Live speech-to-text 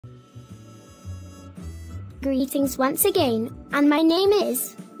Greetings once again, and my name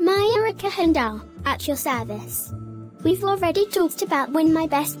is Mayurika Handal, at your service. We've already talked about when my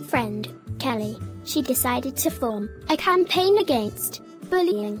best friend, Kelly, she decided to form a campaign against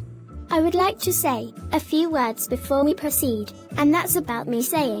bullying. I would like to say a few words before we proceed, and that's about me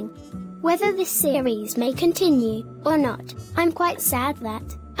saying whether this series may continue or not. I'm quite sad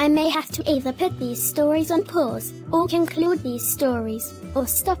that I may have to either put these stories on pause, or conclude these stories, or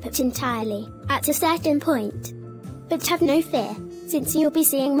stop it entirely at a certain point. But have no fear, since you'll be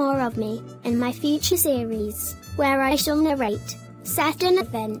seeing more of me in my future series, where I shall narrate certain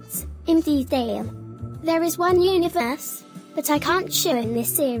events in detail. There is one universe that I can't show in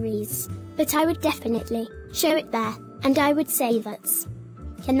this series, but I would definitely show it there, and I would say that's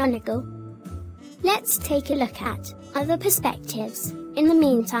canonical. Let's take a look at other perspectives in the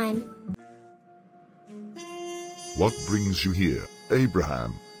meantime. What brings you here,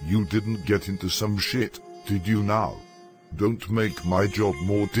 Abraham? You didn't get into some shit, did you now? Don't make my job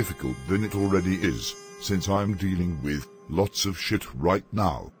more difficult than it already is, since I'm dealing with lots of shit right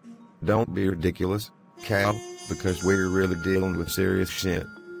now. Don't be ridiculous, Cal, because we're really dealing with serious shit.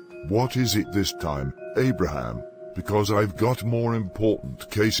 What is it this time, Abraham? Because I've got more important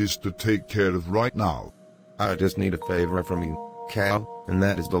cases to take care of right now. I just need a favor from you, Cal, and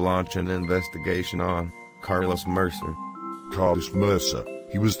that is to launch an investigation on Carlos Mercer. Carlos Mercer,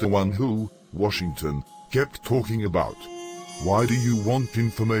 he was the one who, Washington, kept talking about. Why do you want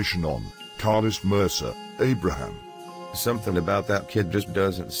information on Carlos Mercer, Abraham? Something about that kid just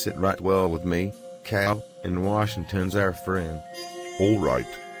doesn't sit right well with me, Cal, and Washington's our friend. All right,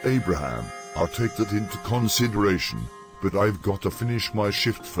 Abraham, I'll take that into consideration, but I've got to finish my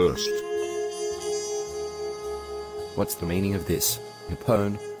shift first. What's the meaning of this,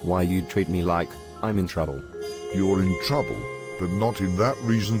 Capone? Why you treat me like I'm in trouble? You're in trouble, but not in that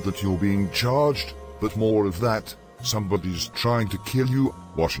reason that you're being charged, but more of that, somebody's trying to kill you,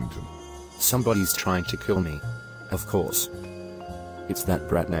 Washington. Somebody's trying to kill me. Of course. It's that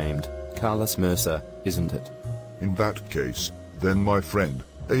brat named Carlos Mercer, isn't it? In that case, then my friend,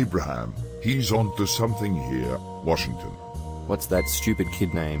 Abraham, he's onto something here, Washington. What's that stupid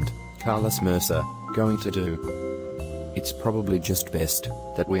kid named Carlos Mercer going to do? It's probably just best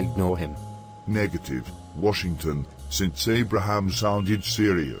that we ignore him. Negative, Washington, since Abraham sounded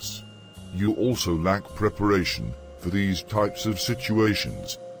serious. You also lack preparation for these types of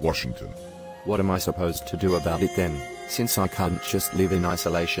situations, Washington. What am I supposed to do about it then, since I can't just live in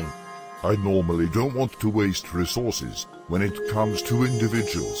isolation? I normally don't want to waste resources when it comes to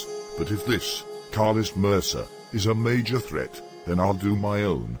individuals, but if this, Carlos Mercer, is a major threat, then I'll do my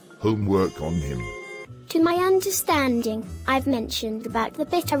own homework on him. To my understanding, I've mentioned about the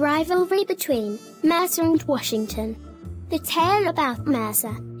bitter rivalry between Mercer and Washington. The tale about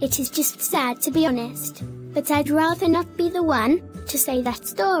Mercer, it is just sad to be honest, but I'd rather not be the one to say that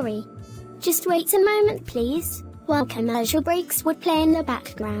story. Just wait a moment please, while commercial breaks would play in the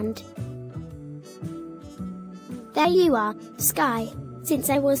background. There you are, Sky, since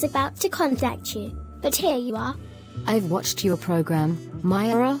I was about to contact you, but here you are. I've watched your program,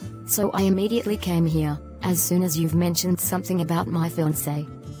 Myra, so I immediately came here, as soon as you've mentioned something about my fiancé.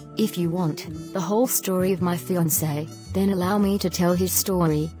 If you want the whole story of my fiancé, then allow me to tell his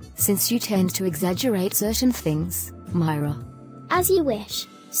story, since you tend to exaggerate certain things, Myra. As you wish,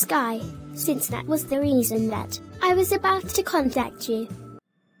 Sky, since that was the reason that I was about to contact you.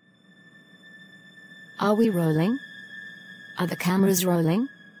 Are we rolling? Are the cameras rolling?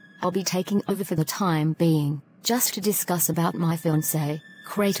 I'll be taking over for the time being, just to discuss about my fiancé,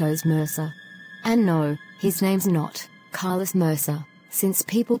 Kratos Mercer. And no, his name's not Carlos Mercer, since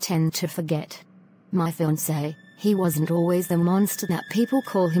people tend to forget. My fiancé, he wasn't always the monster that people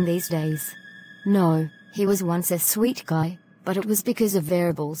call him these days. No, he was once a sweet guy, but it was because of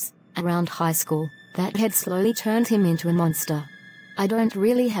variables around high school that had slowly turned him into a monster. I don't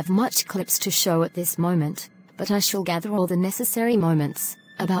really have much clips to show at this moment, but I shall gather all the necessary moments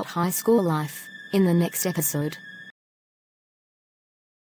about high school life in the next episode.